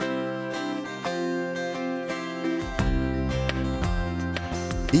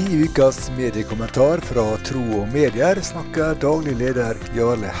I ukas mediekommentar fra Tro Medier snakker daglig leder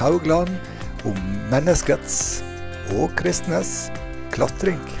Jarle Haugland om menneskets og kristnes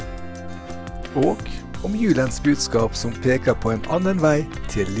klatring. Og om julens budskap som peker på en annen vei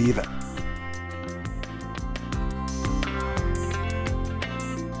til livet.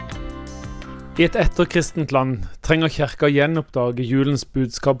 I et etterkristent land trenger kirka gjenoppdage julens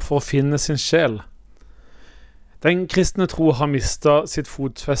budskap for å finne sin sjel. Den kristne tro har mistet sitt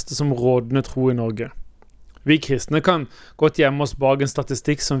fotfeste som rådende tro i Norge. Vi kristne kan godt gjemme oss bak en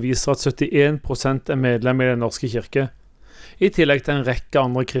statistikk som viser at 71% er medlem i den norske kirke, i tillegg til en rekke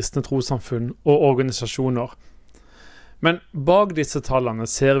andre kristne trossamfunn og organisasjoner. Men bak disse tallene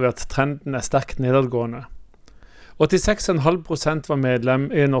ser vi at trenden er sterkt nedadgående. 86,5% var medlem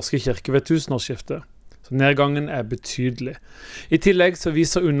i den norske kirke ved tusenårsskiftet. Så nedgangen er betydelig. I tillegg så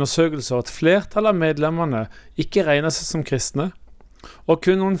viser undersøkelser at flertallet av medlemmene ikke regner seg som kristne, og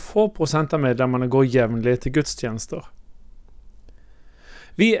kun noen få prosent av medlemmene går jevnlig til gudstjenester.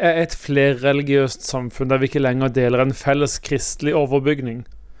 Vi er et flerreligiøst samfunn der vi ikke lenger deler en felles kristelig overbygning,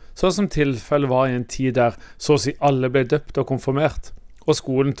 sånn som tilfellet var i en tid der så å si alle ble døpt og konfirmert, og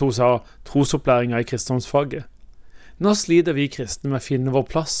skolen tok seg av trosopplæringa i kristendomsfaget. Nå sliter vi kristne med å finne vår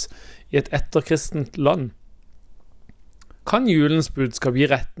plass i et etterkristent land. Kan julens budskap gi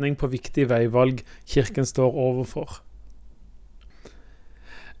retning på viktige veivalg kirken står overfor?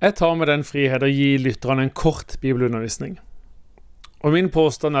 Jeg tar med den frihet å gi lytterne en kort bibelundervisning. Og min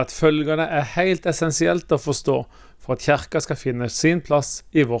påstand er at følgende er helt essensielt å forstå for at kirka skal finne sin plass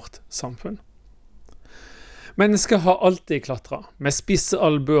i vårt samfunn. Mennesket har alltid klatret, med spisse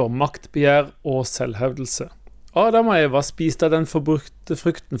albuer, maktbegjær og selvhevdelse. Adam og Eva spiste av den forbrukte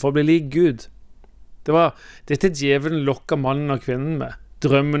frukten for å bli lik Gud. Det var dette djevelen lokket mannen og kvinnen med.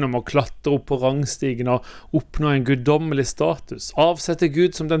 Drømmen om å klatre opp på rangstigen og oppnå en guddommelig status, avsette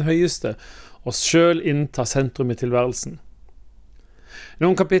Gud som den høyeste, og selv innta sentrum i tilværelsen.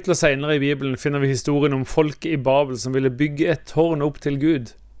 Noen kapitler senere i Bibelen finner vi historien om folket i Babel som ville bygge et tårn opp til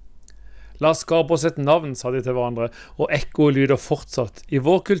Gud. La oss skape oss et navn, sa de til hverandre, og ekkoet lyder fortsatt i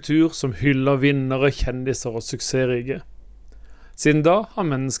vår kultur som hyller vinnere, kjendiser og suksessrike. Siden da har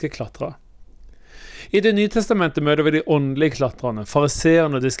mennesket klatret. I Det nye testamentet møter vi de åndelige klatrerne,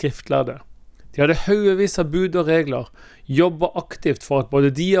 fariseerne og de skriftlærde. De hadde haugevis av bud og regler, jobbet aktivt for at både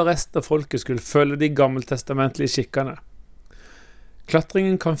de og resten av folket skulle følge de gammeltestamentlige skikkene.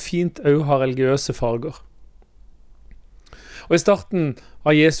 Klatringen kan fint også ha religiøse farger. Og i starten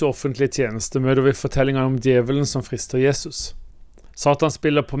av Jesu offentlige tjeneste møter vi fortellingen om djevelen som frister Jesus. Satan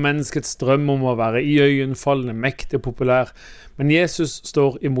spiller på menneskets drøm om å være iøynefallende, mektig og populær, men Jesus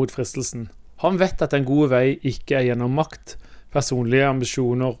står imot fristelsen. Han vet at den gode vei ikke er gjennom makt, personlige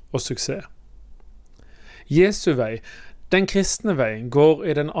ambisjoner og suksess. Jesu vei, den kristne vei, går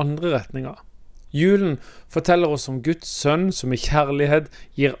i den andre retningen. Julen forteller oss om Guds sønn som i kjærlighet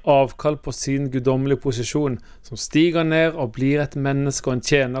gir avkall på sin guddommelige posisjon, som stiger ned og blir et menneske og en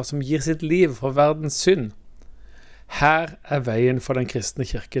tjener som gir sitt liv for verdens synd. Her er veien for den kristne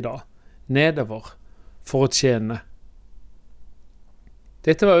kirke da, nedover, for å tjene.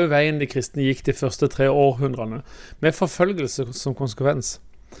 Dette var jo veien de kristne gikk de første 3 århundrene, med forfølgelse som konsekvens,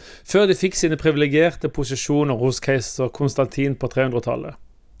 før de fikk sine privilegierte posisjoner hos keiser Konstantin på 300-tallet.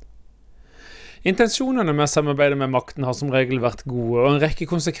 Intensjonene med å samarbeide med makten har som regel vært gode, og en rekke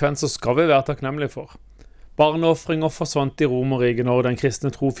konsekvenser skal vi være takknemlige for. Barneoffringer forsvant i Romerriket når den kristne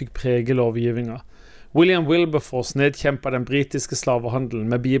tro fikk prege lovgivninga. William Wilberforce nedkjempet den britiske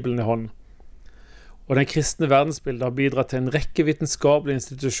slavehandelen med Bibelen i hånd. Og den kristne verdensbildet har bidratt til en rekke vitenskapelige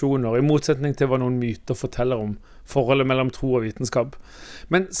institusjoner, i motsetning til hva noen myter forteller om forholdet mellom tro og vitenskap.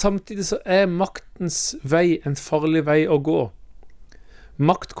 Men samtidig så er maktens vei en farlig vei å gå.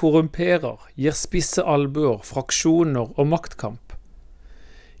 Makt korrumperer, gir spisse albuer, fraksjoner og maktkamp.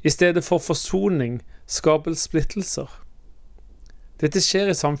 I stedet for forsoning skapes splittelser. Dette skjer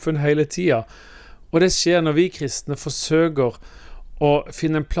i samfunnet hele tiden, og det skjer når vi kristne forsøker å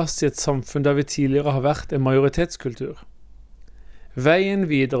finne en plass i et samfunn der vi tidligere har vært en majoritetskultur. Veien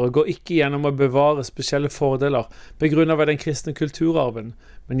videre går ikke gjennom å bevare spesielle fordeler begrunnet av den kristne kulturarven,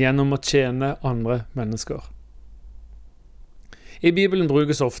 men gjennom å tjene andre mennesker. I Bibelen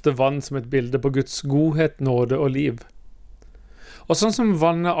brukes ofte vann som et bilde på Guds godhet, nåde og liv. Og sånn som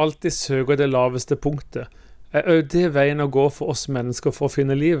vannet alltid søker det laveste punktet, er også det veien å gå for oss mennesker for å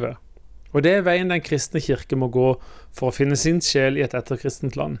finne livet. Og det er veien den kristne kirke må gå for å finne sin sjel i et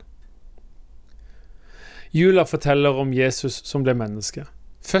etterkristent land. Jula forteller om Jesus som ble menneske,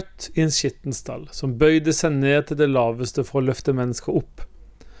 født i en skittenstall, som bøyde seg ned til det laveste for å løfte mennesker opp,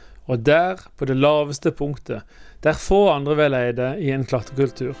 Og der, på det laveste punktet, der få andre vil leide i en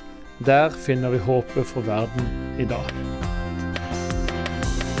klatrekultur, der finner vi håpet for verden i dag.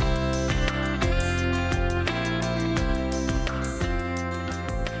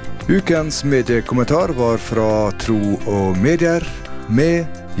 Ukens mediekommentar var fra Tro Medier med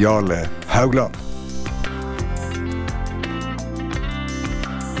Jarle Haugland.